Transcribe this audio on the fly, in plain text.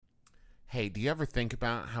Hey, do you ever think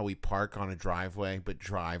about how we park on a driveway but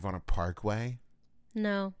drive on a parkway?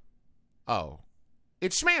 No. Oh,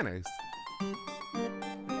 it's Schmanners.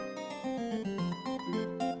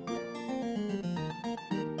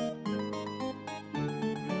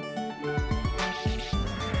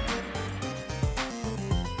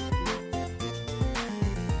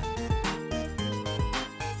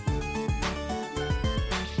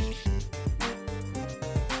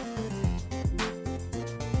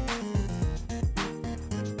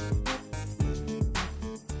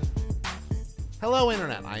 Hello,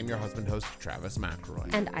 Internet. I am your husband host, Travis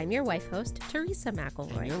McElroy. And I'm your wife host, Teresa And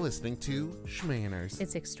McElroy. you're listening to Schmanners.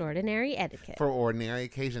 It's extraordinary etiquette. For ordinary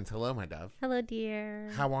occasions. Hello, my dove. Hello, dear.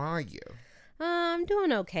 How are you? I'm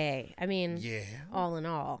doing okay. I mean, Yeah. all in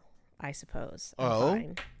all, I suppose. I'm Oh?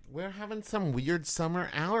 fine. We're having some weird summer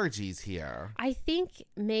allergies here. I think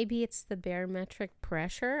maybe it's the barometric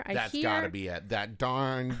pressure. That's gotta be it. That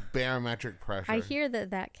darn barometric pressure. I hear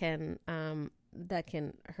that can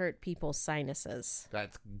hurt people's sinuses.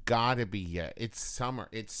 That's gotta be it. It's summer.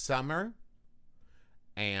 It's summer.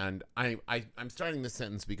 And I'm starting this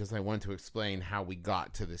sentence because I want to explain how we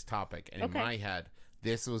got to this topic. And Okay. in my head,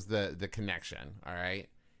 this was the connection. All right.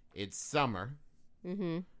 It's summer.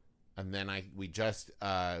 Mm-hmm. And then we just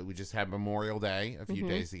had Memorial Day a few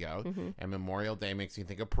days ago. Mm-hmm. And Memorial Day makes me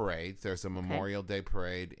think of parades. There's a Memorial Day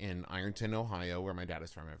parade in Ironton, Ohio, where my dad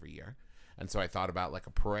is from every year. And so I thought about like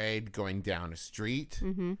a parade going down a street.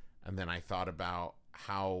 Mm-hmm. And then I thought about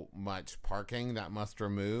how much parking that must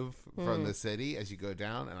remove from the city as you go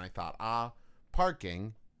down. And I thought,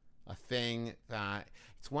 parking, a thing that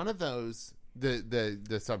it's one of those,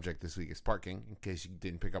 the subject this week is parking, in case you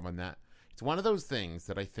didn't pick up on that. It's one of those things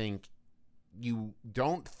that I think you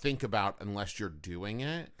don't think about unless you're doing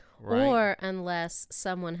it. Right? Or unless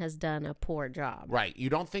someone has done a poor job. Right. You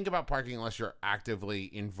don't think about parking unless you're actively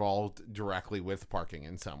involved directly with parking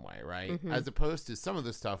in some way, right? Mm-hmm. As opposed to some of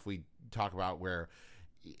the stuff we talk about where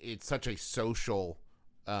it's such a social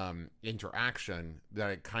interaction that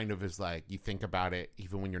it kind of is like you think about it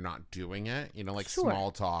even when you're not doing it, like Sure.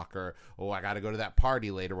 small talk or, I got to go to that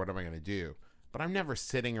party later. What am I going to do? But I'm never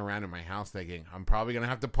sitting around in my house thinking, I'm probably going to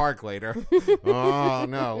have to park later. Oh,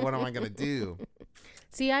 no. What am I going to do?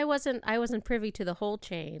 See, I wasn't privy to the whole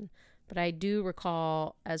chain, but I do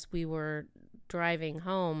recall as we were driving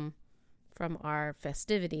home from our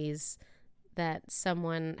festivities that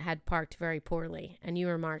someone had parked very poorly, and you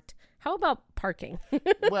remarked, "How about parking?"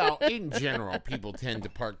 Well, in general, people tend to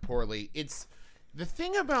park poorly. The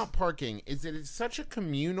thing about parking is that it's such a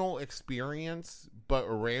communal experience, but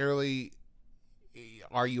rarely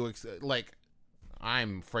are you like,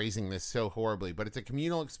 I'm phrasing this so horribly, but it's a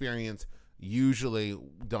communal experience usually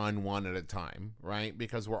done one at a time, right?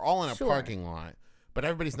 Because we're all in a Sure. parking lot, but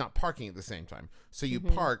everybody's not parking at the same time. So you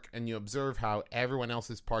park and you observe how everyone else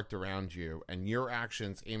is parked around you and your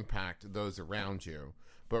actions impact those around you.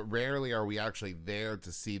 But rarely are we actually there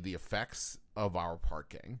to see the effects of our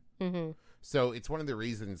parking. Mm-hmm. So it's one of the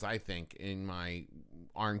reasons I think in my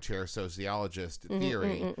armchair sociologist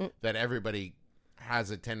theory that everybody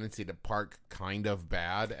has a tendency to park kind of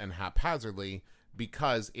bad and haphazardly,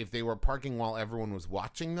 because if they were parking while everyone was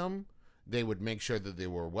watching them, they would make sure that they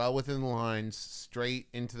were well within the lines, straight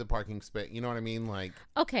into the parking space. You know what I mean? Like,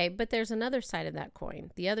 Okay, but there's another side of that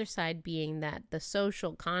coin. The other side being that the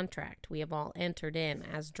social contract we have all entered in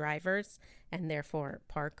as drivers and therefore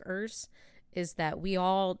parkers is that we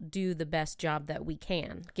all do the best job that we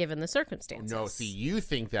can given the circumstances. no, see, you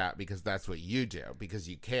think that because that's what you do, because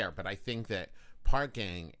you care. But I think that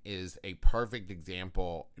parking is a perfect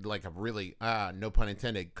example, like a really, no pun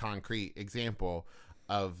intended, concrete example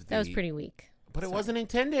of the... That was pretty weak. But it Sorry. wasn't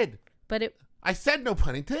intended. But I said no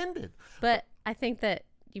pun intended. I think that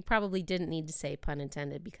you probably didn't need to say pun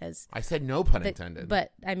intended because I said no pun intended.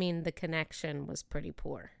 But I mean the connection was pretty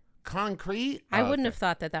poor. Concrete? I wouldn't have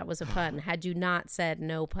thought that was a pun had you not said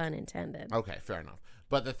no pun intended. Okay, fair enough.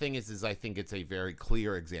 But the thing is I think it's a very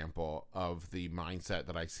clear example of the mindset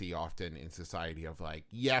that I see often in society of like,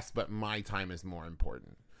 yes, but my time is more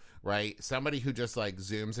important, right? Somebody who just like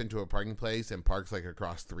zooms into a parking place and parks like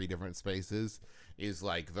across 3 different spaces is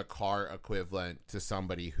like the car equivalent to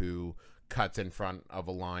somebody who cuts in front of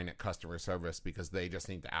a line at customer service because they just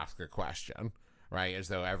need to ask a question, right? As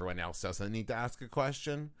though everyone else doesn't need to ask a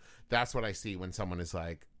question. That's what I see when someone is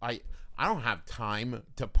like, I don't have time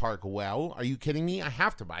to park well. Are you kidding me? I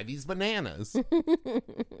have to buy these bananas.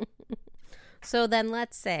 So then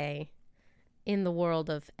let's say in the world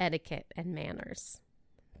of etiquette and manners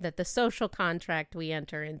that the social contract we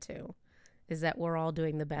enter into is that we're all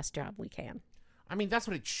doing the best job we can. I mean, that's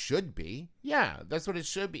what it should be. Yeah, that's what it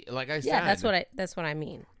should be. Like I said. Yeah, that's what I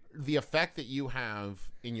mean. the effect that you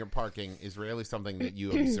have in your parking is rarely something that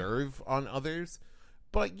you observe on others.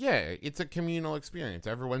 But yeah, it's a communal experience.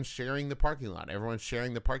 Everyone's sharing the parking lot. Everyone's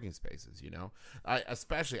sharing the parking spaces, you know?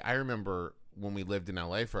 I remember when we lived in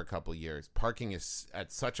LA for a couple of years, parking is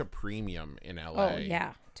at such a premium in LA. Oh,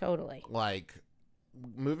 yeah, totally. Like,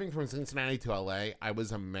 moving from Cincinnati to LA, I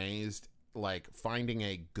was amazed. Like, finding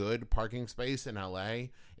a good parking space in LA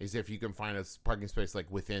is if you can find a parking space,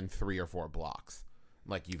 like, within 3 or 4 blocks.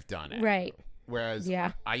 Like, you've done it. Right. Whereas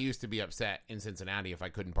I used to be upset in Cincinnati if I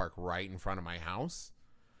couldn't park right in front of my house.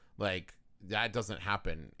 Like, that doesn't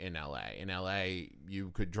happen in LA. In LA,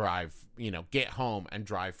 you could drive, get home and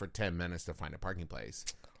drive for 10 minutes to find a parking place.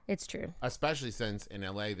 It's true. Especially since in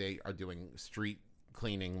LA, they are doing street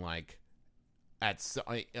cleaning, like,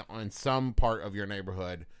 on some part of your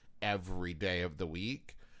neighborhood every day of the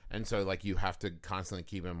week. And so, like, you have to constantly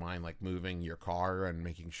keep in mind, like, moving your car and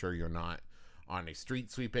making sure you're not on a street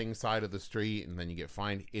sweeping side of the street, and then you get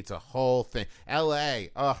fined. It's a whole thing. LA,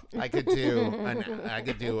 I could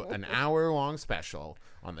do an hour-long special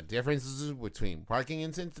on the differences between parking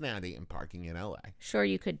in Cincinnati and parking in LA. Sure,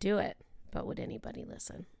 you could do it, but would anybody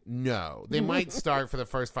listen? No. They might start for the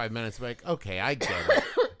first 5 minutes, like, okay, I get it.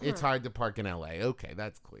 It's hard to park in LA. Okay,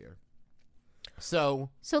 that's clear. So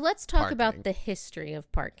let's talk parking. about the history of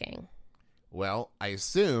parking. Well, I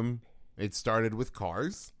assume it started with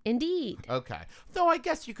cars. Indeed. Okay. Though I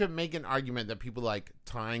guess you could make an argument that people like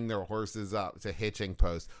tying their horses up to hitching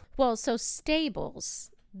posts. Well, so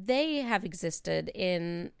stables, they have existed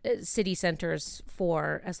in city centers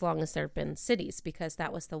for as long as there have been cities, because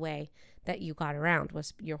that was the way that you got around,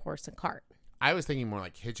 was your horse and cart. I was thinking more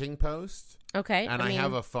like hitching posts. Okay. And I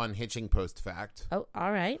have a fun hitching post fact. Oh,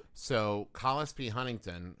 all right. So Collis P.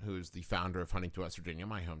 Huntington, who's the founder of Huntington, West Virginia,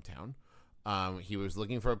 my hometown, he was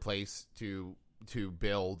looking for a place to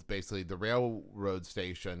build basically the railroad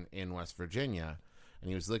station in West Virginia, and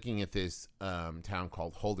he was looking at this town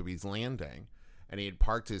called Holderby's Landing, and he had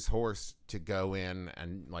parked his horse to go in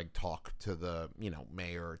and like talk to the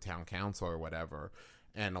mayor or town council or whatever,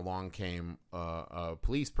 and along came a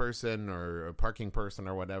police person or a parking person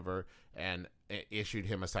or whatever, and issued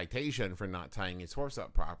him a citation for not tying his horse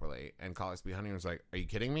up properly. And Collis B. Huntington was like, "Are you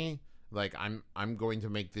kidding me? Like, I'm going to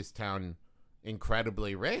make this town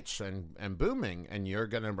incredibly rich and booming, and you're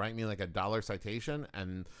gonna write me like $1 citation?"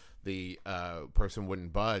 And the person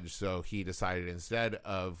wouldn't budge, so he decided instead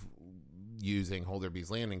of using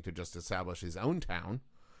Holderby's Landing to just establish his own town,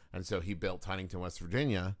 and so he built Huntington, West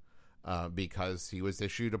Virginia, because he was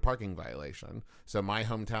issued a parking violation. So my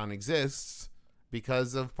hometown exists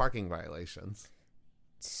because of parking violations.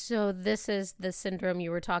 So this is the syndrome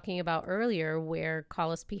you were talking about earlier, where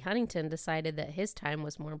Collis P. Huntington decided that his time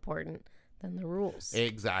was more important than the rules.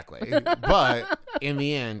 Exactly. But in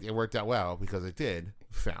the end, it worked out well because it did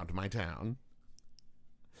found my town.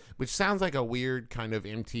 Which sounds like a weird kind of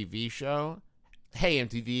MTV show. Hey,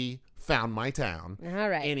 MTV, found my town. All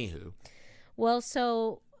right. Anywho. Well,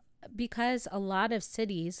 so because a lot of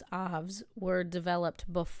cities, OVs, were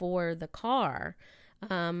developed before the car,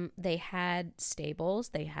 they had stables,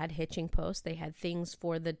 they had hitching posts, they had things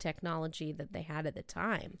for the technology that they had at the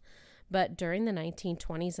time. But during the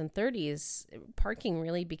 1920s and 30s, parking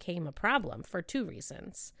really became a problem for 2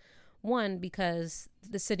 reasons. One, because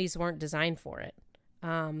the cities weren't designed for it.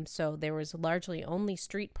 So there was largely only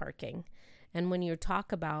street parking. And when you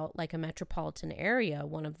talk about like a metropolitan area,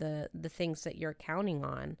 one of the things that you're counting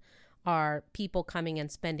on are people coming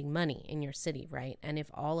and spending money in your city, right? And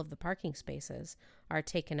if all of the parking spaces are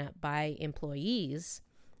taken up by employees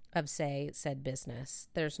of, say, said business,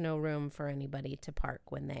 there's no room for anybody to park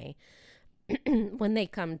when they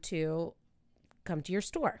come to your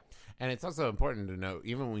store. And it's also important to note,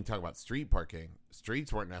 even when we talk about street parking,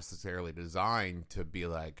 streets weren't necessarily designed to be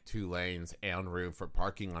like 2 lanes and room for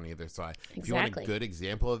parking on either side. Exactly. If you want a good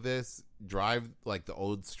example of this, drive like the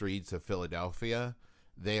old streets of Philadelphia.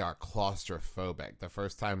 They are claustrophobic. The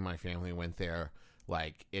first time my family went there,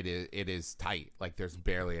 like it is tight. Like there's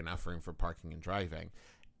barely enough room for parking and driving.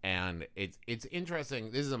 And it's interesting.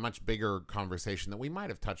 This is a much bigger conversation that we might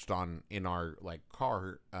have touched on in our like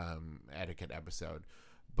car etiquette episode.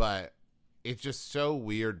 But it's just so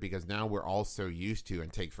weird because now we're all so used to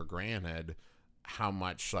and take for granted how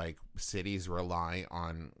much like cities rely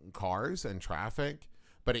on cars and traffic.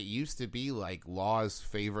 But it used to be like laws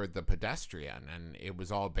favored the pedestrian, and it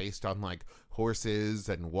was all based on like horses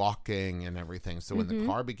and walking and everything. So when the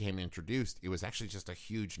car became introduced, it was actually just a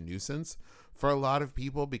huge nuisance for a lot of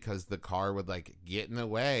people because the car would like get in the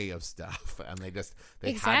way of stuff, and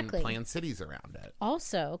they hadn't planned cities around it.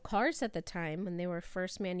 Also, cars at the time when they were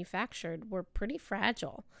first manufactured were pretty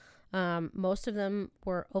fragile. Most of them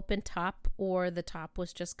were open top, or the top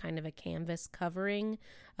was just kind of a canvas covering.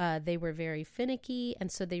 They were very finicky,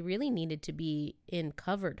 and so they really needed to be in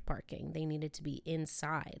covered parking. They needed to be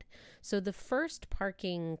inside. So the first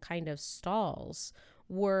parking kind of stalls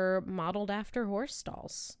were modeled after horse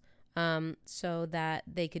stalls, so that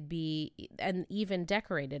they could be, and even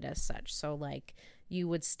decorated as such. So like you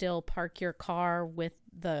would still park your car with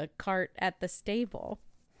the cart at the stable.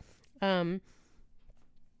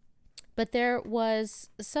 But there was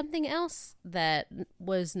something else that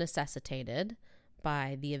was necessitated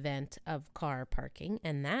by the event of car parking,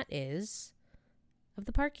 and that is of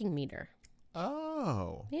the parking meter.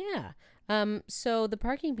 Oh. Yeah. So the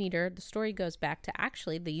parking meter, the story goes back to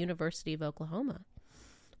actually the University of Oklahoma,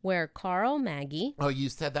 where Carl Maggie... Oh, you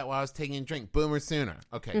said that while I was taking a drink. Boomer sooner.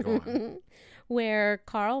 Okay, go on. Where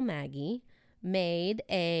Carl Maggie made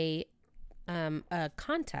a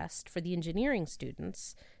contest for the engineering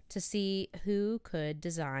students to see who could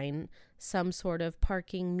design some sort of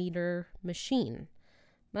parking meter machine.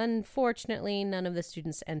 Unfortunately, none of the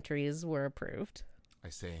students' entries were approved. I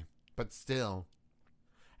see. But still.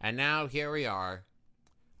 And now here we are.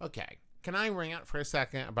 Okay. Can I rant for a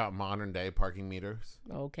second about modern day parking meters?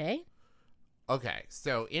 Okay. Okay.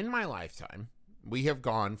 So in my lifetime, we have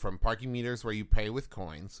gone from parking meters where you pay with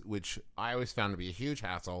coins, which I always found to be a huge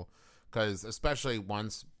hassle, because especially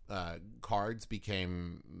once cards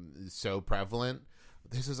became so prevalent,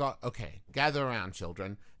 this is all okay. Gather around,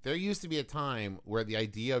 children. There used to be a time where the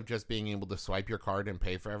idea of just being able to swipe your card and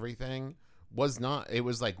pay for everything was not, it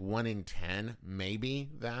was like 1 in 10, maybe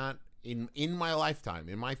that in my lifetime,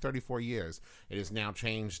 in my 34 years, it has now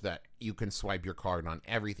changed that you can swipe your card on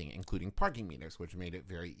everything, including parking meters, which made it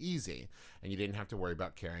very easy. And you didn't have to worry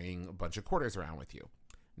about carrying a bunch of quarters around with you.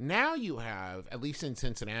 Now you have, at least in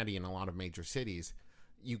Cincinnati and a lot of major cities,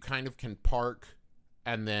 you kind of can park,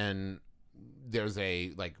 and then there's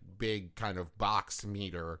a like big kind of box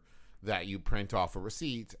meter that you print off a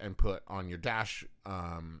receipt and put on your dash,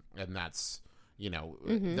 and that's, you know,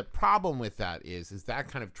 the problem with that is that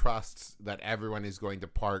kind of trusts that everyone is going to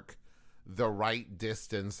park the right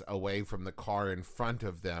distance away from the car in front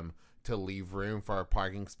of them to leave room for a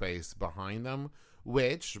parking space behind them,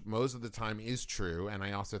 which most of the time is true. And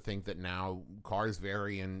I also think that now cars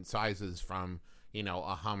vary in sizes from, you know,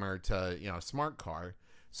 a Hummer to, you know, a smart car.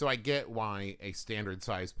 So I get why a standard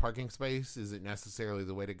size parking space isn't necessarily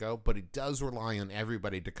the way to go, but it does rely on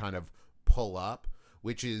everybody to kind of pull up,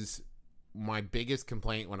 which is my biggest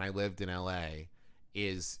complaint when I lived in LA.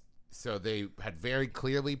 Is so they had very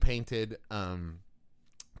clearly painted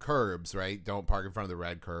curbs, right? Don't park in front of the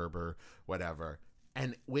red curb or whatever.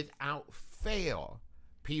 And without fail,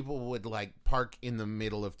 people would like park in the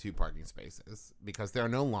middle of two parking spaces because there are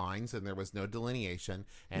no lines and there was no delineation,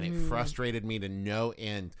 and it frustrated me to no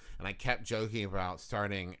end. And I kept joking about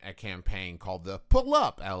starting a campaign called the Pull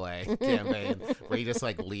Up LA campaign, where you just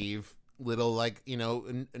like leave little like, you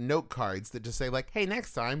know, note cards that just say like, hey,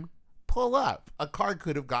 next time, pull up. A car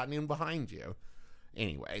could have gotten in behind you.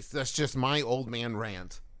 Anyways, that's just my old man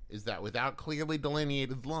rant, is that without clearly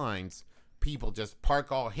delineated lines, people just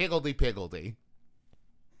park all higgledy-piggledy.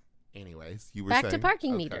 Anyways, you were back saying? to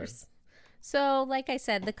parking meters. So, like I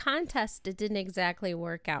said, the contest, it didn't exactly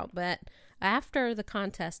work out, but after the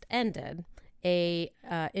contest ended, a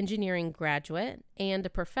engineering graduate and a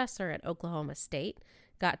professor at Oklahoma State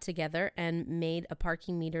got together and made a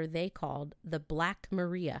parking meter they called the Black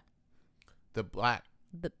Maria. The Black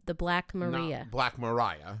Maria. Not Black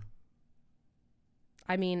Mariah.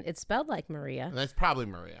 I mean, it's spelled like Maria. That's probably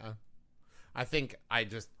Maria. I think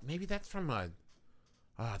maybe that's from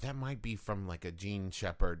that might be from like a Gene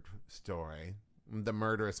Shepard story. The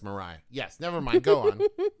Murderous Mariah. Yes, never mind. Go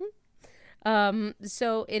on.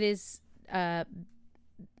 So it is after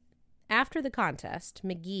the contest,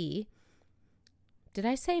 McGee. Did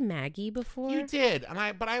I say Maggie before? You did,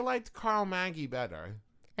 but I liked Carl Maggie better.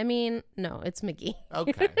 I mean, no, it's McGee.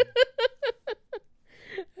 Okay.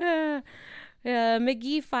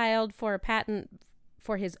 McGee filed for a patent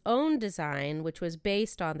for his own design, which was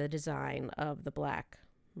based on the design of the Black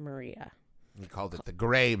Maria. He called it the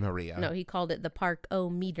Gray Maria. No, he called it the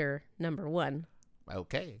Park-O-Meter #1.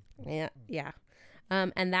 Okay. Yeah.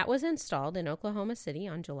 And that was installed in Oklahoma City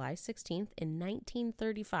on July 16th in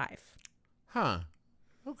 1935. Huh.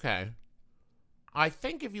 Okay. I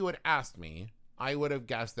think if you had asked me, I would have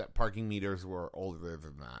guessed that parking meters were older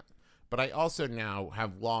than that. But I also now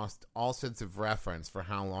have lost all sense of reference for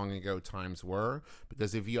how long ago times were.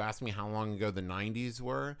 Because if you asked me how long ago the 90s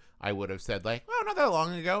were, I would have said like, oh, not that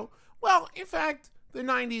long ago. Well, in fact, the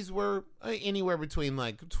 90s were anywhere between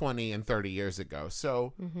like 20 and 30 years ago.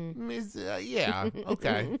 So, yeah,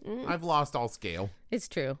 okay. I've lost all scale. It's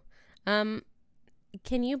true.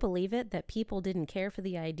 Can you believe it that people didn't care for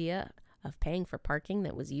the idea of paying for parking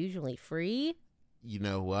that was usually free? You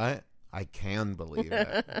know what? I can believe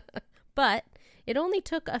it. But it only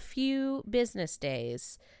took a few business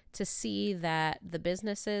days to see that the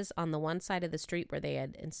businesses on the one side of the street where they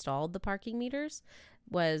had installed the parking meters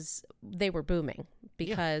they were booming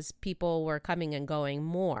because people were coming and going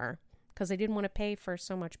more because they didn't want to pay for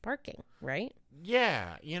so much parking, right?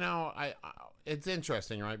 Yeah, I it's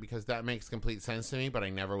interesting, right? Because that makes complete sense to me, but I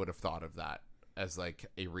never would have thought of that as like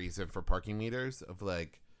a reason for parking meters, of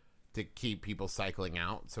like to keep people cycling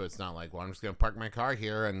out. So it's not like, well, I'm just going to park my car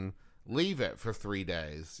here and leave it for 3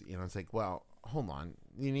 days. It's like, well, hold on,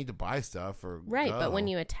 you need to buy stuff or right. go. But when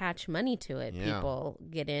you attach money to it, people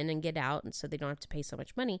get in and get out, and so they don't have to pay so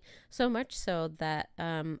much money. So much so that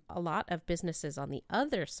a lot of businesses on the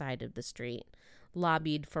other side of the street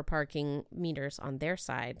lobbied for parking meters on their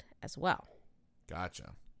side as well.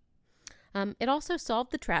 Gotcha. It also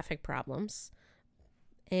solved the traffic problems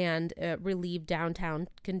and relieved downtown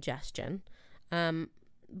congestion.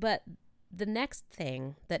 But the next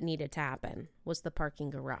thing that needed to happen was the parking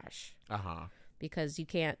garage. Because you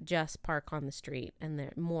can't just park on the street,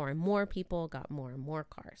 and more and more people got more and more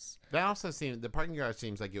cars. That also the parking garage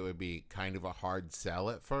seems like it would be kind of a hard sell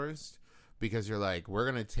at first, because you're like, we're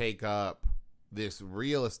going to take up this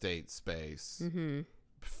real estate space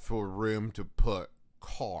for room to put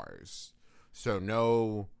cars.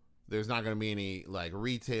 So there's not going to be any like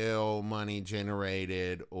retail money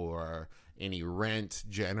generated or any rent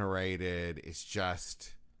generated. It's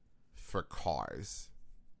just for cars.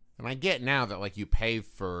 And I get now that like you pay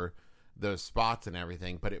for those spots and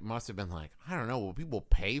everything, but it must have been like, I don't know, will people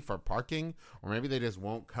pay for parking? Or maybe they just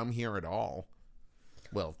won't come here at all.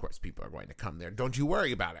 Well, of course, people are going to come there. Don't you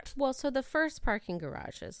worry about it. Well, so the first parking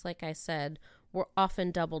garages, like I said, were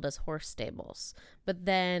often doubled as horse stables. But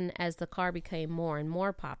then as the car became more and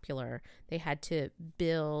more popular, they had to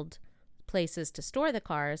build places to store the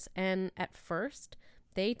cars. And at first,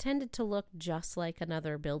 they tended to look just like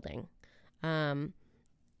another building.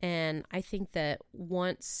 And I think that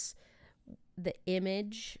once the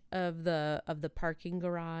image of the parking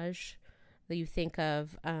garage that you think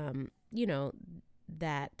of,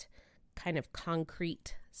 that kind of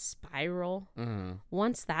concrete spiral.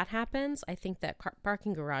 Once that happens, I think that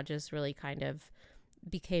parking garages really kind of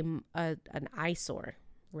became an eyesore,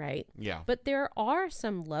 right? Yeah. But there are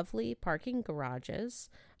some lovely parking garages.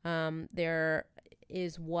 There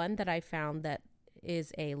is one that I found that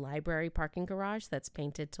is a library parking garage that's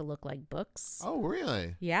painted to look like books. Oh,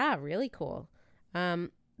 really? Yeah, really cool.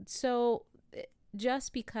 So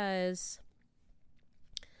just because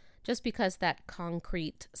that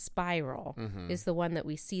concrete spiral is the one that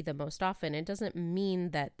we see the most often, it doesn't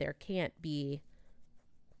mean that there can't be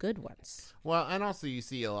good ones. Well, and also you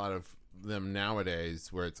see a lot of them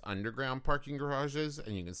nowadays where it's underground parking garages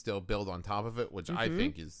and you can still build on top of it, which I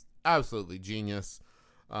think is absolutely genius.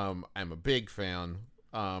 I'm a big fan.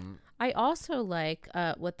 I also like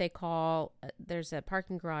what they call, there's a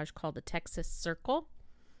parking garage called the Texas Circle.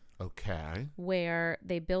 Okay. Where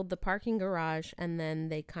they build the parking garage and then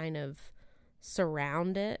they kind of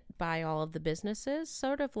surround it by all of the businesses,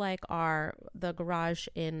 sort of like the garage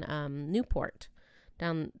in Newport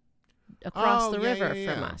down across the river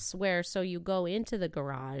from us, where so you go into the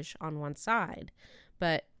garage on one side,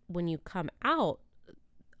 but when you come out,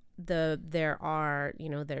 there's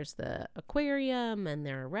the aquarium and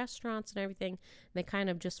there are restaurants and everything. They kind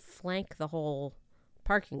of just flank the whole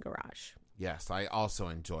parking garage. Yes, I also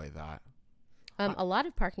enjoy that. A lot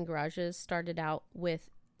of parking garages started out with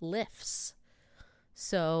lifts,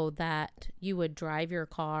 so that you would drive your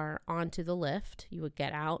car onto the lift, you would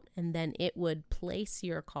get out, and then it would place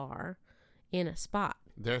your car in a spot.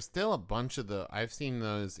 There's still a bunch of I've seen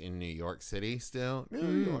those in New York City still.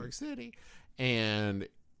 New York City. And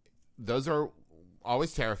those are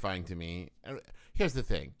always terrifying to me. Here's the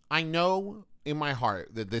thing. I know in my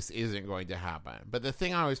heart that this isn't going to happen. But the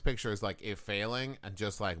thing I always picture is like it failing and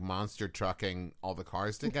just like monster trucking all the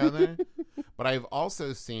cars together. But I've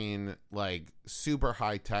also seen like super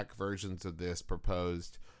high tech versions of this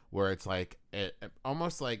proposed where it's like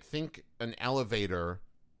almost like think an elevator,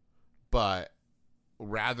 but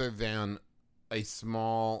rather than a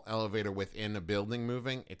small elevator within a building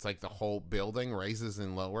moving, it's like the whole building raises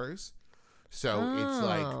and lowers. So it's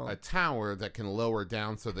like a tower that can lower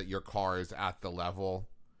down so that your car is at the level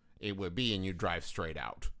it would be and you drive straight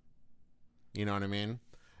out. You know what I mean?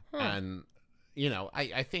 And,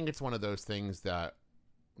 I think it's one of those things that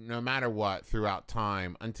no matter what throughout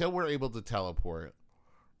time until we're able to teleport.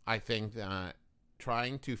 I think that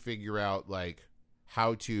trying to figure out like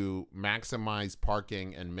how to maximize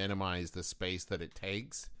parking and minimize the space that it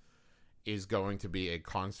takes is going to be a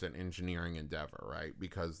constant engineering endeavor, right?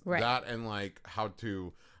 Because that and like how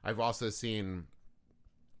to, I've also seen,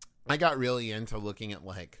 I got really into looking at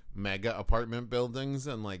like mega apartment buildings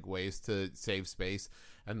and like ways to save space.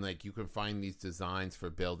 And like you can find these designs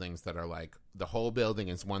for buildings that are like the whole building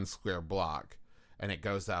is one square block and it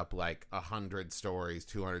goes up like 100 stories,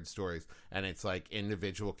 200 stories. And it's like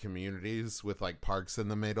individual communities with like parks in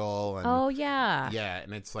the middle. And, oh, yeah. Yeah.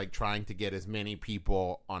 And it's like trying to get as many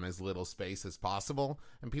people on as little space as possible.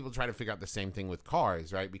 And people try to figure out the same thing with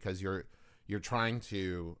cars, right? Because you're trying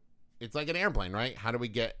to, it's like an airplane, right? How do we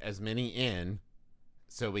get as many in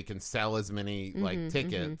so we can sell as many like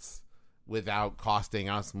tickets without costing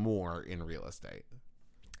us more in real estate?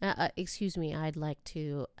 Excuse me, I'd like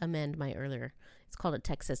to amend my earlier. It's called a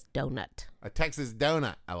Texas donut. A Texas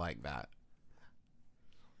donut. I like that.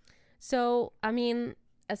 So, I mean,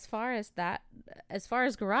 as far as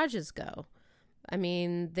garages go, I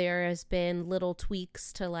mean, there has been little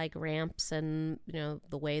tweaks to like ramps and, you know,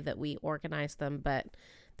 the way that we organize them, but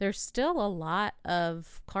there's still a lot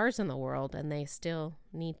of cars in the world and they still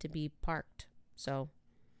need to be parked. So,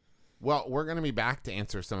 well, we're going to be back to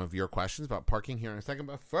answer some of your questions about parking here in a second.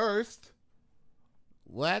 But first,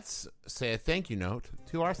 let's say a thank you note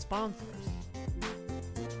to our sponsors.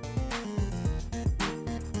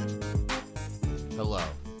 Hello.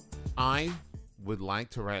 I would like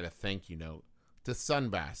to write a thank you note to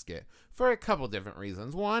Sunbasket for a couple different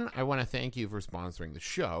reasons. One, I want to thank you for sponsoring the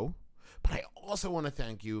show, but I also want to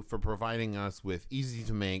thank you for providing us with easy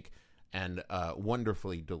to make and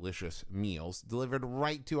wonderfully delicious meals delivered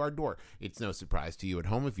right to our door. It's no surprise to you at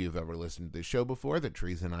home if you've ever listened to the show before that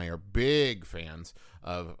Teresa and I are big fans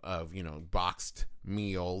of you know, boxed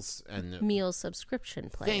meals and meal subscription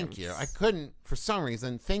plans. Thank you. I couldn't for some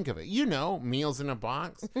reason think of it. You know, meals in a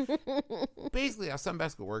box. Basically, how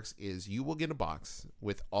Sunbasket works is you will get a box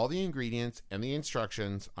with all the ingredients and the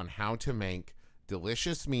instructions on how to make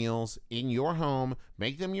delicious meals in your home.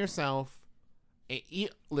 Make them yourself.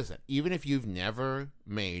 Listen, even if you've never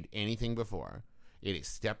made anything before, it is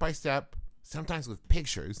step-by-step, sometimes with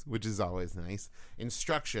pictures, which is always nice,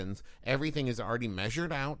 instructions. Everything is already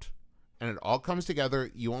measured out, and it all comes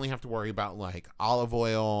together. You only have to worry about, like, olive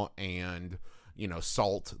oil and, you know,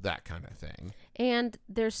 salt, that kind of thing. And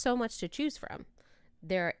there's so much to choose from.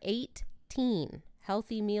 There are 18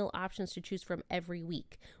 healthy meal options to choose from every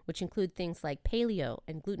week, which include things like paleo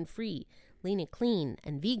and gluten-free, lean and clean,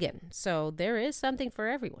 and vegan. So there is something for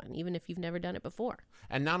everyone, even if you've never done it before.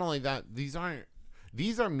 And not only that, these are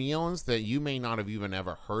meals that you may not have even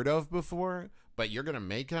ever heard of before, but you're going to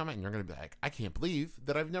make them and you're going to be like, I can't believe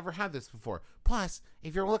that I've never had this before. Plus,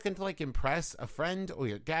 if you're looking to like impress a friend or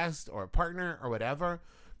your guest or a partner or whatever,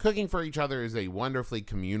 cooking for each other is a wonderfully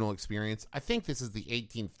communal experience. I think this is the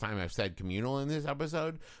 18th time I've said communal in this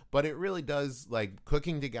episode, but it really does, like,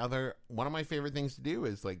 cooking together. One of my favorite things to do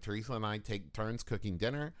is, like, Teresa and I take turns cooking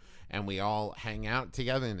dinner, and we all hang out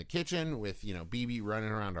together in the kitchen with, you know, BB running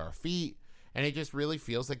around our feet, and it just really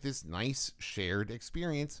feels like this nice shared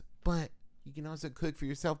experience, but you can also cook for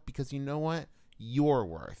yourself because you know what? You're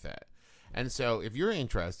worth it. And so if you're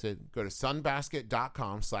interested, go to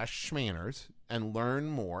sunbasket.com/schmanners and learn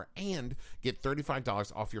more and get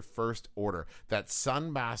 $35 off your first order. That's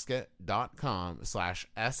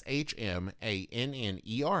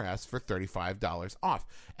sunbasket.com/SHMANNERS for $35 off.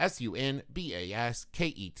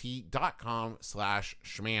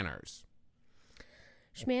 SUNBASKET.com/schmanners.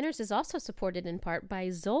 Schmanners is also supported in part by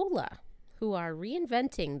Zola, who are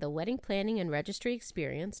reinventing the wedding planning and registry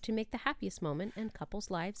experience to make the happiest moment in couples'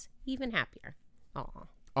 lives even happier. Aww.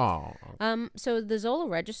 Aww. So the Zola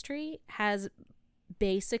registry has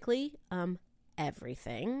basically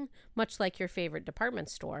everything, much like your favorite department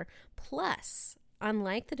store. Plus,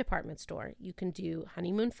 unlike the department store, you can do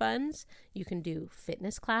honeymoon funds, you can do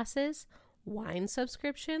fitness classes, wine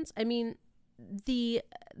subscriptions. I mean, the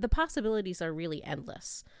possibilities are really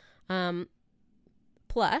endless.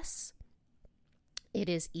 Plus, it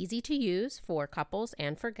is easy to use for couples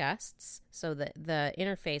and for guests, so that the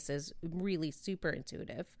interface is really super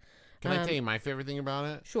intuitive. Can I tell you my favorite thing about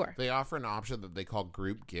it? Sure. They offer an option that they call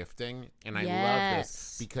group gifting, and I love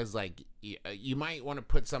this because, like, you might want to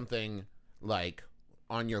put something, like,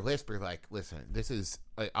 on your list where you're like, listen, this is,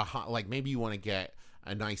 like, maybe you want to get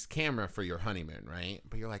a nice camera for your honeymoon, right?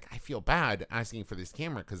 But you're like, I feel bad asking for this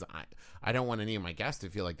camera because I don't want any of my guests to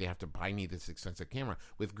feel like they have to buy me this expensive camera.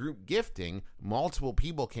 With group gifting, multiple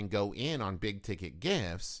people can go in on big ticket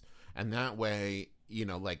gifts, and that way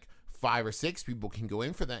like 5 or 6 people can go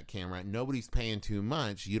in for that camera. Nobody's paying too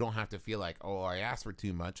much. You don't have to feel like, oh, I asked for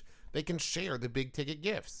too much. They can share the big ticket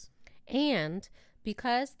gifts. And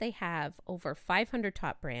because they have over 500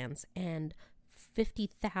 top brands and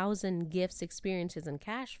 50,000 gifts, experiences, and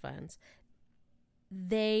cash funds,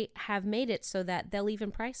 they have made it so that they'll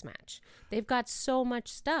even price match. They've got so much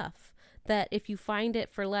stuff that if you find it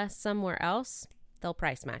for less somewhere else, they'll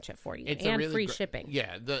price match it for you. It's and really free shipping.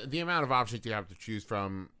 Yeah, the amount of options you have to choose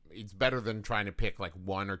from, it's better than trying to pick like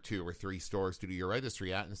 1 or 2 or 3 stores to do your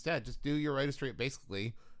registry at. Instead, just do your registry at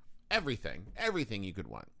basically everything you could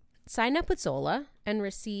want. Sign up with Zola and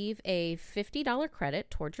receive a $50 credit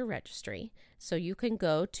towards your registry. So you can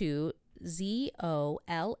go to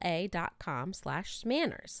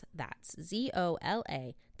zola.com/smanners. That's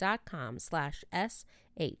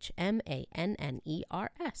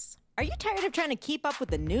zola.com/SHMANNERS. Are you tired of trying to keep up with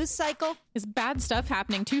the news cycle? Is bad stuff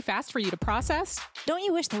happening too fast for you to process? Don't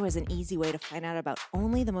you wish there was an easy way to find out about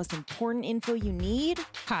only the most important info you need?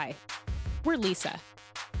 Hi, we're Lisa.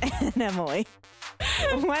 And Emily.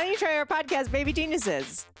 Why don't you try our podcast, Baby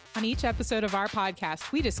Geniuses? On each episode of our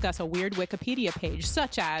podcast, we discuss a weird Wikipedia page,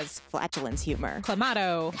 such as Flatulence humor,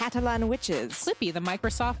 Clamato, Catalan witches, Clippy, the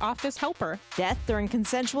Microsoft Office helper, death during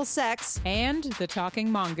consensual sex, and the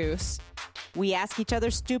talking mongoose. We ask each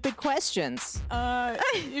other stupid questions.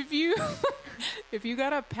 If you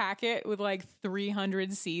got a packet with like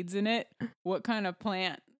 300 seeds in it, what kind of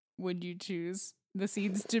plant would you choose the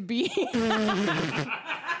seeds to be?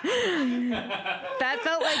 That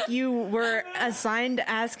felt like you were assigned to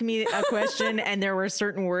ask me a question and there were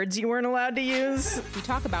certain words you weren't allowed to use. We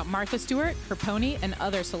talk about Martha Stewart, her pony, and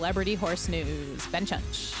other celebrity horse news. Ben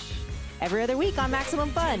Chunch. Every other week on Maximum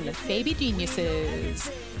Fun. Baby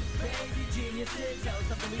Geniuses.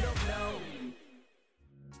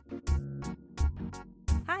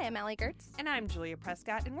 Hi, I'm Allie Gertz. And I'm Julia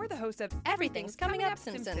Prescott, and we're the hosts of Everything's Coming Up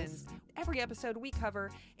Simpsons. Every episode, we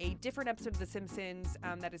cover a different episode of The Simpsons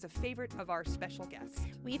that is a favorite of our special guests.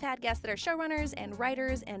 We've had guests that are showrunners and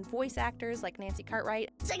writers and voice actors like Nancy Cartwright.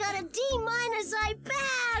 I got a D-, I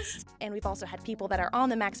passed! And we've also had people that are on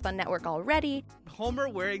the Max Fun Network already. Homer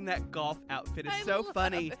wearing that golf outfit is so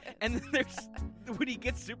funny. it. And then there's, when he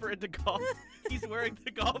gets super into golf, he's wearing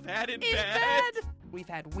the golf hat in In bed. bed! We've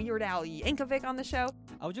had Weird Al Yankovic on the show.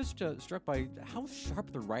 I was just struck by how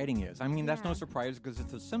sharp the writing is. I mean, that's no surprise because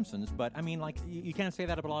it's The Simpsons, but I mean, like, you can't say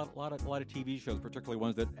that about a lot of TV shows, particularly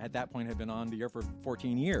ones that at that point had been on the air for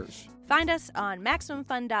 14 years. Find us on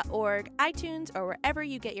MaximumFun.org, iTunes, or wherever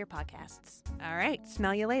you get your podcasts. All right,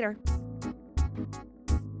 smell you later.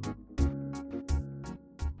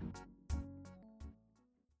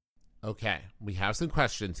 Okay, we have some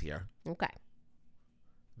questions here. Okay.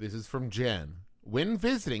 This is from Jen. When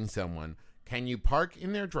visiting someone, can you park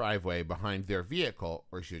in their driveway behind their vehicle,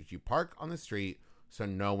 or should you park on the street so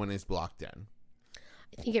no one is blocked in?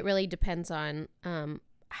 I think it really depends on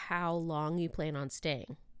how long you plan on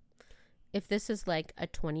staying. If this is like a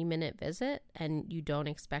 20-minute visit and you don't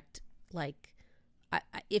expect, like,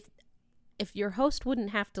 if your host wouldn't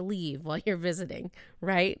have to leave while you're visiting,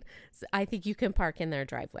 right? So I think you can park in their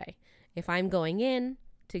driveway. If I'm going in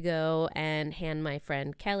to go and hand my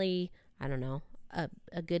friend Kelly, I don't know, a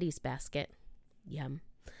goodies basket, yum,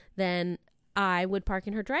 then I would park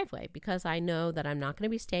in her driveway because I know that I'm not going to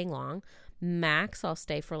be staying long. Max, I'll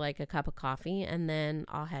stay for like a cup of coffee and then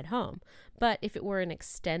I'll head home. But if it were an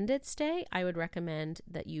extended stay, I would recommend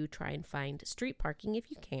that you try and find street parking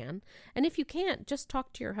if you can. And if you can't, just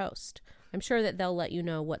talk to your host. I'm sure that they'll let you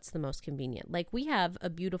know what's the most convenient. Like, we have a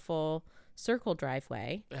beautiful circle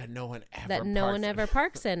driveway That no one ever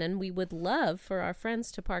parks in, and we would love for our friends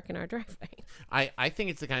to park in our driveway. I think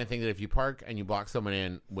it's the kind of thing that if you park and you block someone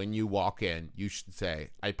in, when you walk in, you should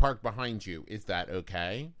say, I parked behind you. Is that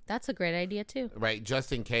okay? That's a great idea too. Right?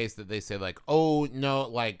 Just in case that they say like, oh, no,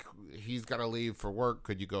 like he's got to leave for work.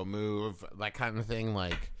 Could you go move? That kind of thing.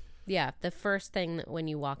 Like, Yeah, the first thing that when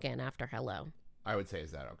you walk in after hello. I would say,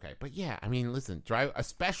 is that okay? But yeah, I mean, listen, drive,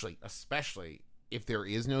 especially if there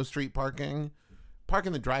is no street parking, park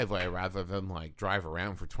in the driveway rather than like drive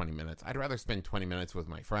around for 20 minutes. I'd rather spend 20 minutes with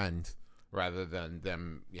my friend rather than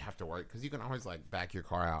them. You have to work because you can always like back your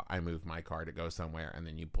car out. I move my car to go somewhere and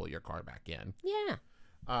then you pull your car back in. Yeah.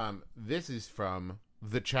 This is from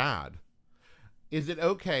the Chad. Is it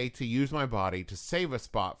okay to use my body to save a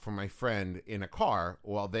spot for my friend in a car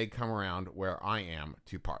while they come around where I am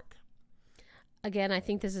to park? Again, I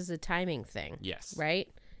think this is a timing thing. Yes. Right?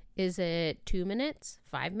 Is it 2 minutes,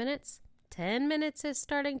 5 minutes? 10 minutes is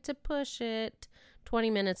starting to push it. 20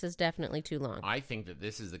 minutes is definitely too long. I think that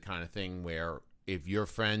this is the kind of thing where if your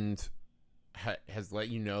friend has let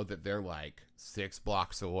you know that they're like 6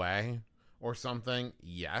 blocks away or something,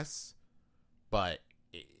 yes. But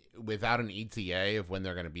without an ETA of when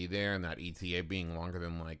they're going to be there, and that ETA being longer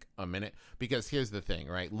than like a minute, because here's the thing,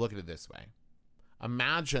 right? Look at it this way.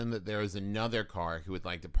 Imagine that there is another car who would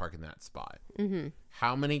like to park in that spot. Mm-hmm.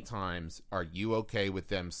 How many times are you okay with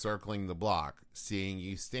them circling the block, seeing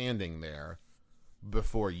you standing there,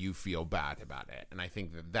 before you feel bad about it? And I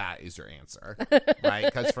think that is your answer, right?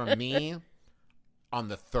 Because for me, on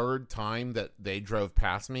the 3rd time that they drove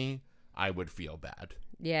past me, I would feel bad.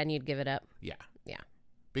 Yeah, and you'd give it up. Yeah. Yeah.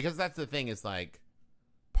 Because that's the thing, is like,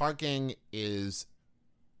 parking is,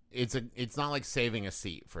 it's not like saving a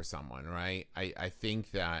seat for someone, right? I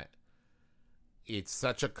think that it's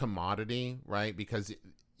such a commodity, right? Because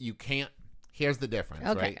you can't, here's the difference,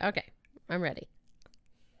 right? Okay, I'm ready.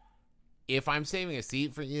 If I'm saving a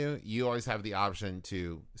seat for you, you always have the option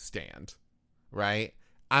to stand, right?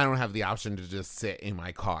 I don't have the option to just sit in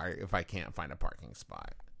my car if I can't find a parking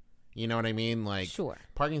spot. You know what I mean? Like, sure.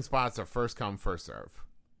 Parking spots are first come, first serve.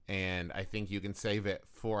 And I think you can save it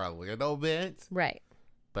for a little bit. Right.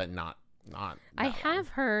 But not I have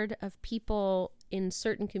heard of people in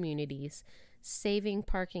certain communities saving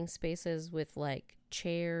parking spaces with like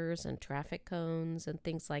chairs and traffic cones and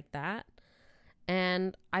things like that.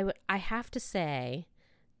 And I have to say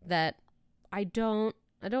that I don't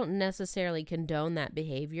necessarily condone that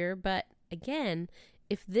behavior, but again,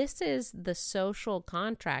 if this is the social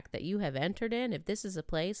contract that you have entered in, if this is a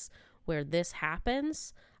place where this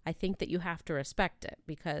happens, I think that you have to respect it,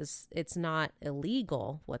 because it's not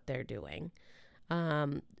illegal what they're doing.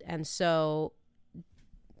 And so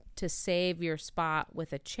to save your spot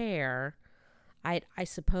with a chair, I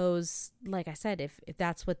suppose, like I said, if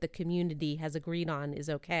that's what the community has agreed on is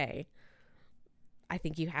okay, I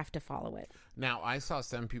think you have to follow it. Now, I saw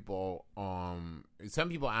some people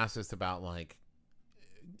asked us about like,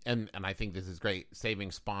 and I think this is great,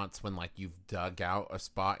 saving spots when like you've dug out a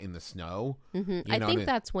spot in the snow. Mm-hmm. I think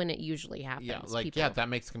that's when it usually happens. Yeah, like people. Yeah, that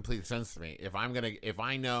makes complete sense to me. If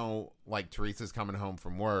I know like Teresa's coming home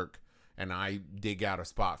from work and I dig out a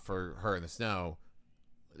spot for her in the snow,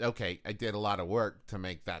 okay, I did a lot of work to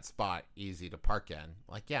make that spot easy to park in.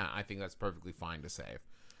 Like, yeah, I think that's perfectly fine to save.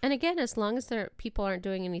 And again, as long as people aren't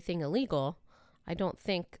doing anything illegal, I don't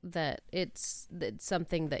think that it's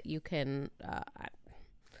something that you can.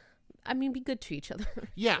 Be good to each other.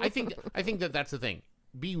 Yeah, I think that that's the thing.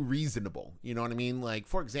 Be reasonable. You know what I mean? Like,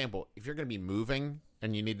 for example, if you're going to be moving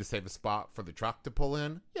and you need to save a spot for the truck to pull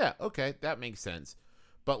in, yeah, okay, that makes sense.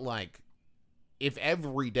 But like, if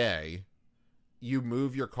every day you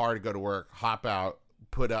move your car to go to work, hop out,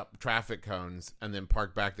 put up traffic cones, and then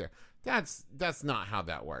park back there, that's not how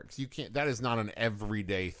that works. You can't. That is not an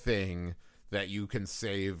everyday thing that you can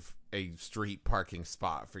save a street parking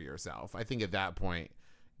spot for yourself. I think at that point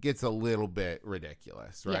gets a little bit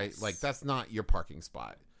ridiculous, right? Yes. Like, that's not your parking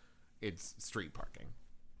spot. It's street parking.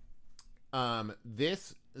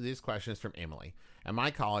 This question is from Emily. At my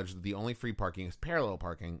college, the only free parking is parallel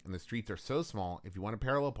parking, and the streets are so small, if you want to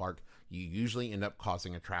parallel park, you usually end up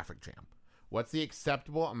causing a traffic jam. What's the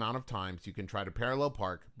acceptable amount of times you can try to parallel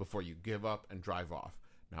park before you give up and drive off?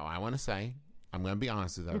 Now, I want to say, I'm going to be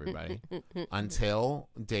honest with everybody. Until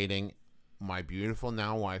dating my beautiful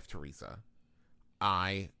now wife, Teresa,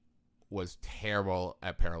 I was terrible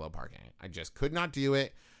at parallel parking. I just could not do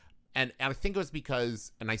it. And I think it was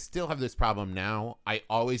because, and I still have this problem now, I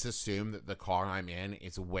always assume that the car I'm in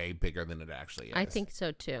is way bigger than it actually is. I think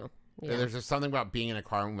so too. Yeah. There's just something about being in a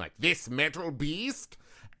car and I'm like, this metal beast.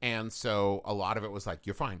 And so a lot of it was like,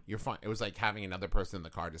 you're fine. You're fine. It was like having another person in the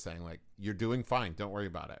car just saying like, you're doing fine. Don't worry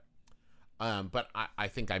about it. But I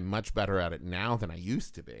think I'm much better at it now than I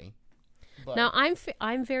used to be. But now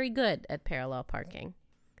I'm very good at parallel parking.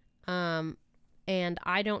 And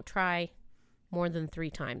I don't try more than 3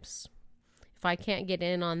 times. If I can't get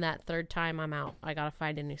in on that 3rd time, I'm out. I got to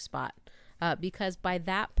find a new spot. Because by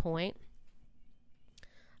that point,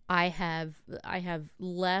 I have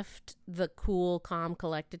left the cool, calm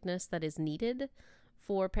collectedness that is needed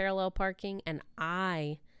for parallel parking, and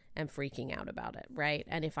I am freaking out about it, right?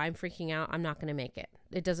 And if I'm freaking out, I'm not going to make it.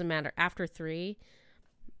 It doesn't matter. After 3,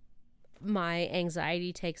 my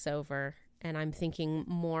anxiety takes over, and I'm thinking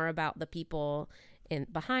more about the people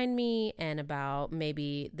behind me and about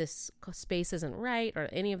maybe this space isn't right or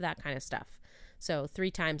any of that kind of stuff. So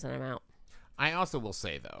 3 times and I'm out. I also will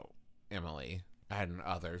say, though, Emily, and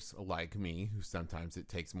others like me, who sometimes it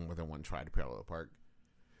takes more than one try to parallel park,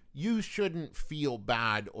 you shouldn't feel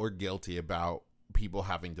bad or guilty about people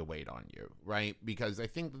having to wait on you, right? Because I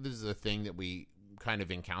think that this is a thing that we kind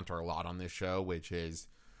of encounter a lot on this show, which is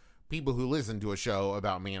people who listen to a show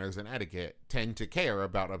about manners and etiquette tend to care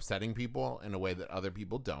about upsetting people in a way that other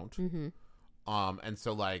people don't. Mm-hmm. And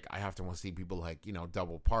so, like, I often will see people, like,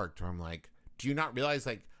 double parked, or I'm like, do you not realize,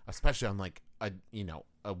 like, especially on, like, a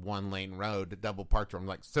 1-lane road, double parked, where I'm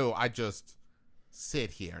like, so I just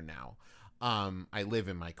sit here now. I live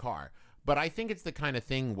in my car. But I think it's the kind of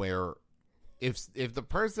thing where if the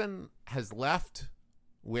person has left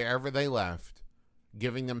wherever they left,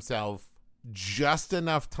 giving themselves just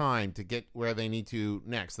enough time to get where they need to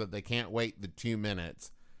next, that they can't wait the 2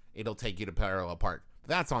 minutes, it'll take you to parallel park.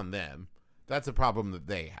 That's on them. That's a problem that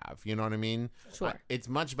they have. You know what I mean? Sure. It's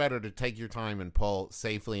much better to take your time and pull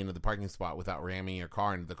safely into the parking spot without ramming your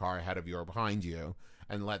car into the car ahead of you or behind you,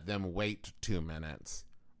 and let them wait 2 minutes,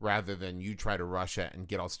 rather than you try to rush it and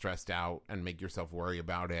get all stressed out and make yourself worry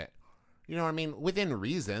about it. You know what I mean? Within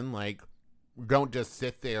reason, like, don't just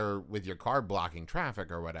sit there with your car blocking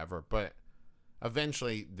traffic or whatever, but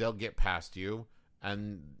eventually they'll get past you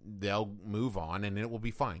and they'll move on and it will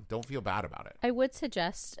be fine. Don't feel bad about it. I would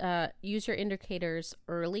suggest use your indicators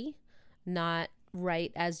early, not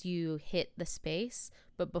right as you hit the space,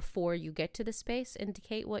 but before you get to the space,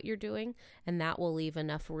 indicate what you're doing, and that will leave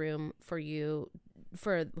enough room for you,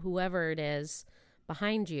 for whoever it is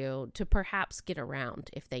behind you, to perhaps get around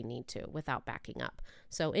if they need to without backing up.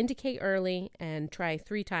 So indicate early and try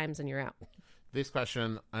 3 times and you're out. This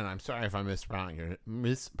question, and I'm sorry if I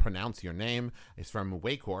mispronounce your name, is from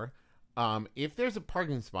Waycor. If there's a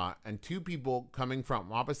parking spot and 2 people coming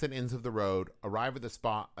from opposite ends of the road arrive at the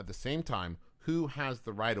spot at the same time, who has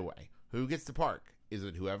the right of way? Who gets to park? Is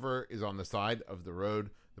it whoever is on the side of the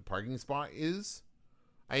road the parking spot is?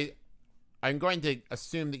 I'm going to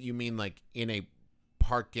assume that you mean like in a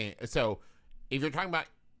parking. So if you're talking about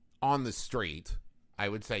on the street, I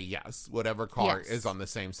would say yes, whatever car is on the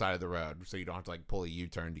same side of the road, so you don't have to like pull a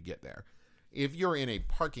U-turn to get there. If you're in a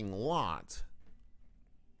parking lot,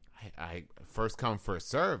 I first come first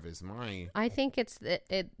serve is my. I think it's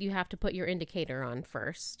you have to put your indicator on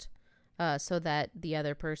first, so that the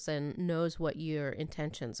other person knows what your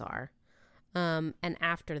intentions are, and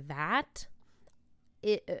after that,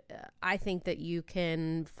 I think that you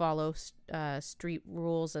can follow street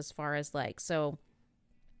rules as far as like so.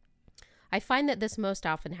 I find that this most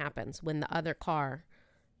often happens when the other car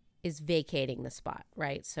is vacating the spot,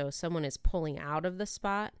 right? So someone is pulling out of the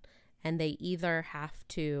spot and they either have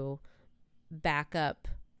to back up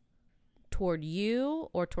toward you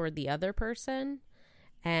or toward the other person.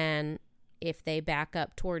 And if they back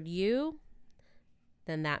up toward you,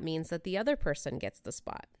 then that means that the other person gets the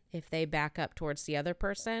spot. If they back up towards the other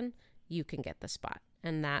person, you can get the spot.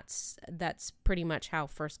 And that's pretty much how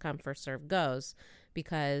first come, first serve goes,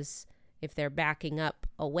 because if they're backing up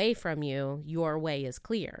away from you, your way is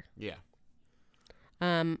clear. Yeah.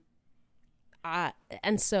 And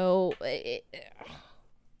so,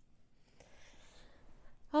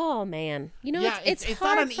 oh man, it's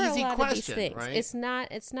hard not an for easy a lot question, of these things. right?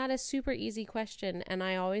 It's not a super easy question, and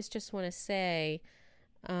I always just want to say,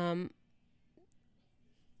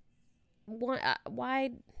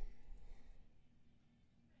 why?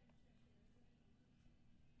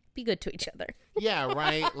 Be good to each other. Yeah,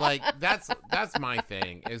 right. Like that's my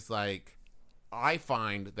thing. Is like I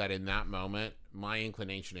find that in that moment, my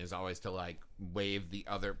inclination is always to like wave the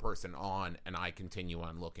other person on, and I continue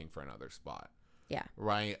on looking for another spot. Yeah.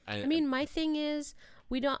 Right. I mean, my thing is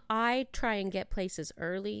I try and get places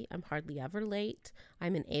early. I'm hardly ever late.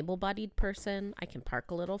 I'm an able-bodied person. I can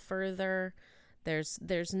park a little further.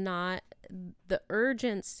 There's not the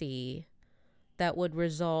urgency that would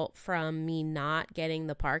result from me not getting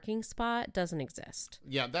the parking spot doesn't exist.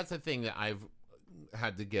 Yeah, that's the thing that I've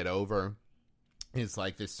had to get over is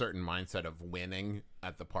like this certain mindset of winning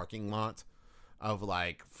at the parking lot, of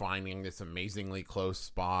like finding this amazingly close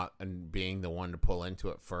spot and being the one to pull into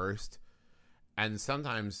it first. And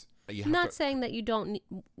sometimes you have not saying that you don't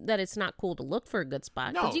that it's not cool to look for a good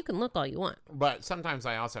spot, because you can look all you want. But sometimes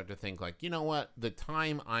I also have to think like, you know what? The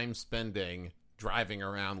time I'm spending driving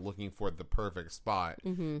around looking for the perfect spot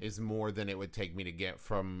is more than it would take me to get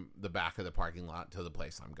from the back of the parking lot to the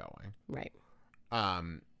place I'm going. Right.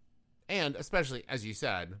 And especially, as you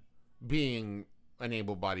said, being an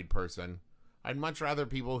able-bodied person, I'd much rather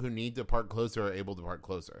people who need to park closer are able to park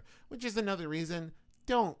closer, which is another reason.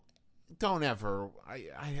 Don't ever,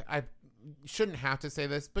 I shouldn't have to say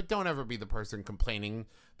this, but don't ever be the person complaining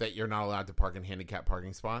that you're not allowed to park in handicapped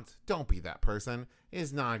parking spots. Don't be that person. It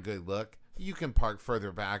is not a good look. You can park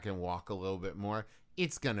further back and walk a little bit more.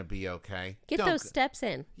 It's going to be okay. Get those steps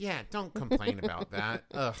in. Yeah, don't complain about that.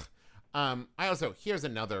 Ugh. I also, here's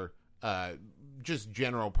another just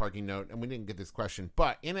general parking note, and we didn't get this question,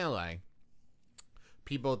 but in LA,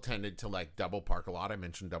 people tended to like double park a lot. I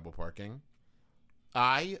mentioned double parking.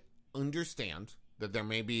 I understand that there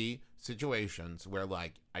may be situations where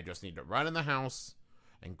like I just need to run in the house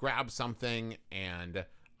and grab something and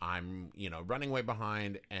I'm, running way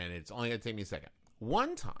behind and it's only going to take me a second.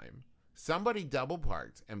 One time, somebody double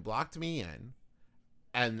parked and blocked me in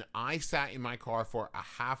and I sat in my car for a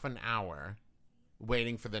half an hour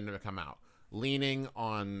waiting for them to come out, leaning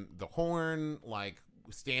on the horn, like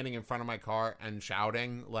standing in front of my car and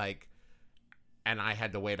shouting, like, and I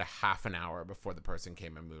had to wait a half an hour before the person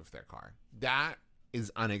came and moved their car. That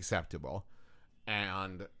is unacceptable.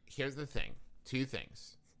 And here's the thing. 2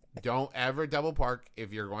 things. Don't ever double park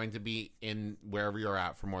if you're going to be in wherever you're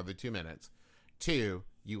at for more than 2 minutes. 2,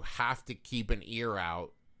 you have to keep an ear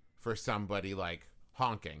out for somebody like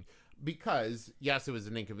honking. Because, yes, it was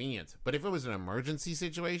an inconvenience. But if it was an emergency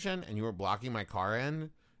situation and you were blocking my car in,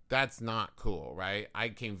 that's not cool, right? I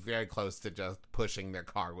came very close to just pushing their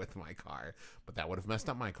car with my car. But that would have messed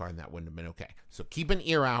up my car and that wouldn't have been okay. So keep an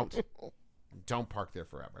ear out. Don't park there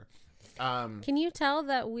forever. Can you tell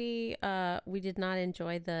that we did not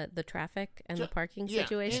enjoy the traffic and the parking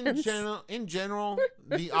situations? In general,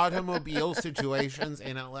 the automobile situations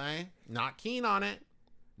in LA, not keen on it.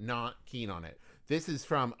 Not keen on it. This is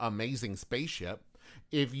from Amazing Spaceship.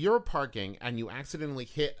 If you're parking and you accidentally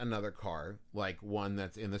hit another car, like one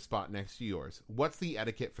that's in the spot next to yours, what's the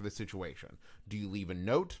etiquette for the situation? Do you leave a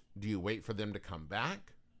note? Do you wait for them to come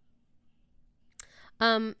back?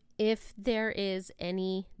 If there is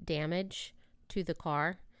any damage to the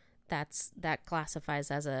car, that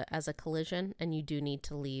classifies as a collision, and you do need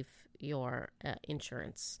to leave your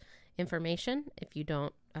insurance information. If you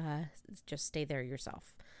don't, just stay there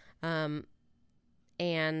yourself.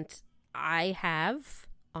 And I have,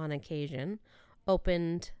 on occasion,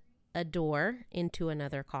 opened a door into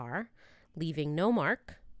another car, leaving no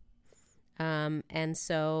mark. And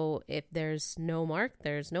so if there's no mark,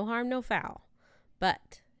 there's no harm, no foul.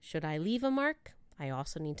 But should I leave a mark, I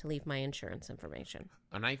also need to leave my insurance information.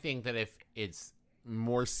 And I think that if it's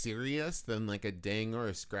more serious than like a ding or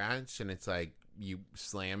a scratch, and it's like you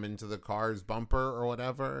slam into the car's bumper or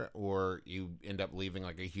whatever, or you end up leaving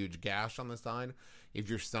like a huge gash on the side, if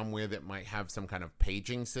you're somewhere that might have some kind of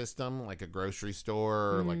paging system, like a grocery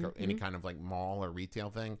store or like any kind of like mall or retail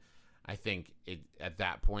thing, I think at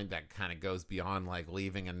that point that kind of goes beyond like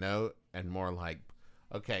leaving a note and more like,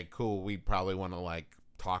 okay, cool, we probably want to like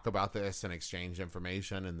talk about this and exchange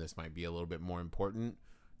information, and this might be a little bit more important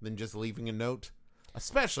than just leaving a note,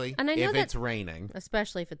 especially if it's raining.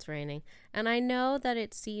 Especially if it's raining. And I know that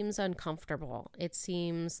it seems uncomfortable. It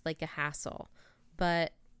seems like a hassle,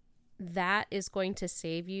 but that is going to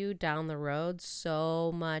save you down the road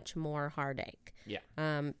so much more heartache.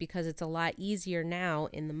 Yeah. Because it's a lot easier now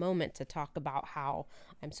in the moment to talk about how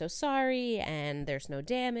I'm so sorry and there's no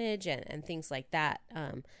damage and things like that,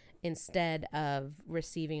 instead of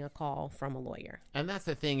receiving a call from a lawyer. And that's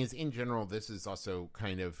the thing is, in general, this is also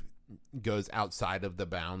kind of goes outside of the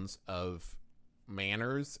bounds of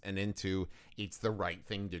manners and into it's the right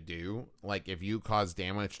thing to do. Like if you cause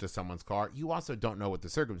damage to someone's car, you also don't know what the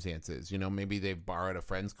circumstances, maybe they've borrowed a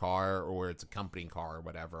friend's car or it's a company car or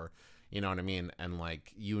whatever, you know what I mean? And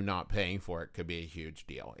like you not paying for it could be a huge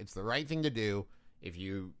deal. It's the right thing to do if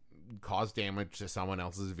you cause damage to someone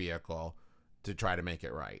else's vehicle to try to make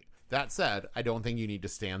it right. That said, I don't think you need to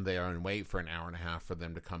stand there and wait for an hour and a half for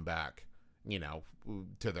them to come back,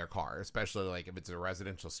 to their car, especially like if it's a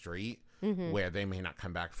residential street where they may not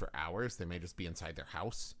come back for hours. They may just be inside their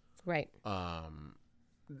house. Right.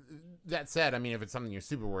 That said, I mean, if it's something you're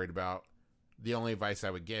super worried about, the only advice I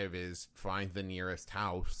would give is find the nearest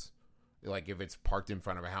house. Like if it's parked in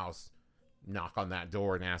front of a house, knock on that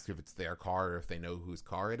door and ask if it's their car or if they know whose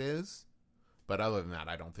car it is. But other than that,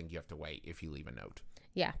 I don't think you have to wait if you leave a note.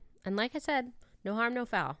 Yeah. And like I said, no harm, no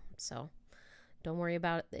foul. So don't worry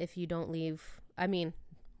about if you don't leave. I mean,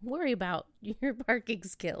 worry about your parking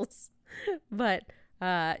skills. But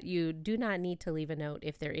you do not need to leave a note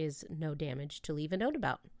if there is no damage to leave a note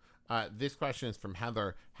about. This question is from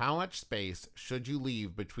Heather. How much space should you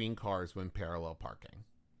leave between cars when parallel parking?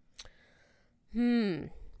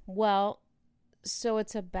 Well, so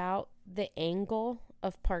it's about the angle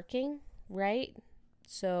of parking, right?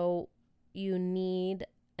 So you need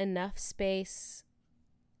enough space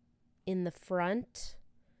in the front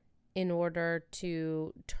in order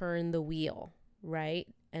to turn the wheel, right?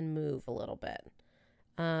 And move a little bit.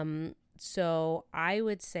 So I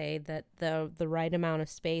would say that the right amount of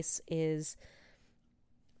space is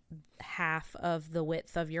half of the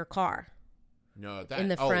width of your car. No, that in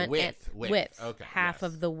the front width. Okay, half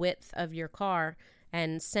of the width of your car,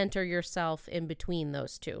 and center yourself in between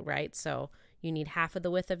those two, right? So You need half of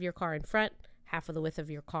the width of your car in front, half of the width of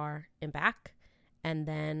your car in back, and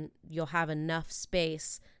then you'll have enough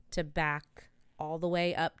space to back all the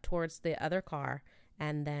way up towards the other car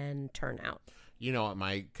and then turn out. You know what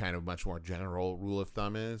my kind of much more general rule of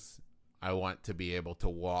thumb is? I want to be able to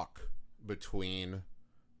walk between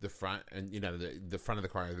the front and, the front of the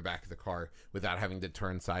car or the back of the car without having to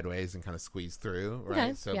turn sideways and kind of squeeze through, right?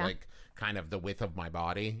 Okay, So yeah. like kind of the width of my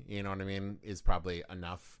body, you know what I mean, is probably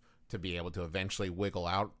enough to be able to eventually wiggle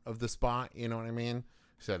out of the spot, you know what I mean?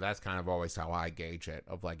 So that's kind of always how I gauge it,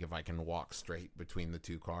 of like if I can walk straight between the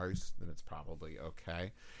two cars, then it's probably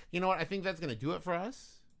okay. You know what? I think that's going to do it for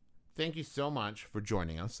us. Thank you so much for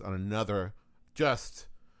joining us on another just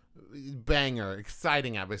banger,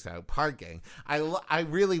 exciting episode, Parking. I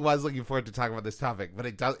really was looking forward to talking about this topic, but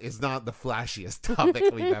it's not the flashiest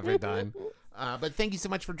topic we've ever done. But thank you so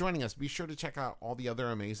much for joining us. Be sure to check out all the other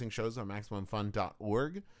amazing shows on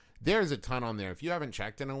MaximumFun.org. There's a ton on there. If you haven't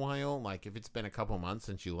checked in a while, like if it's been a couple months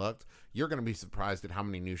since you looked, you're going to be surprised at how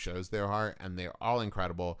many new shows there are, and they're all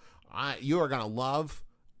incredible. You are going to love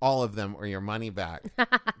all of them or your money back.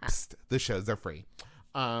 Psst, the shows are free.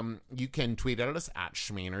 You can tweet at us at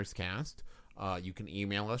SchmanersCast. You can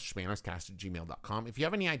email us, schmanerscast@gmail.com. If you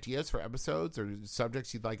have any ideas for episodes or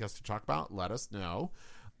subjects you'd like us to talk about, let us know.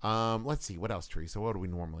 Let's see. What else, Teresa? What do we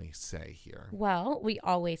normally say here? Well, we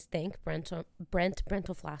always thank Brent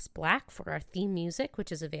Brentelfloss Black for our theme music,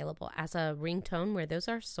 which is available as a ringtone where those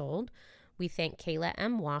are sold. We thank Kayla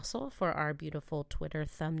M. Wassel for our beautiful Twitter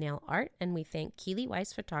thumbnail art, and we thank Keely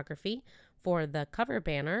Weiss Photography for the cover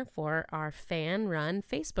banner for our fan-run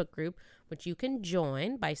Facebook group, which you can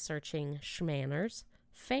join by searching Schmanners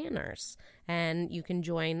Fanners. And you can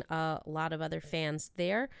join a lot of other fans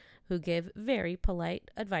there who give very polite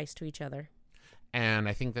advice to each other. And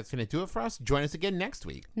I think that's going to do it for us. Join us again next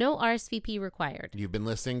week. No RSVP required. You've been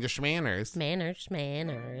listening to Schmanners.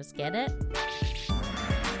 Schmanners. Get it?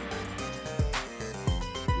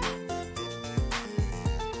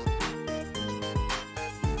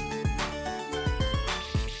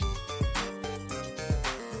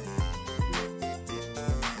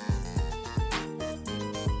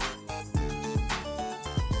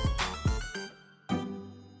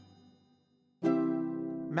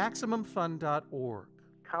 MaximumFun.org.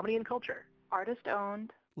 Comedy and culture. Artist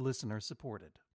owned. Listener supported.